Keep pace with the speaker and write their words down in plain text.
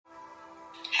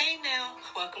now,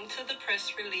 welcome to the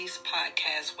Press Release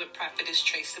Podcast with Prophetess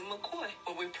Tracy McCoy,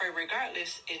 where we pray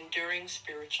regardless, enduring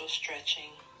spiritual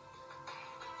stretching.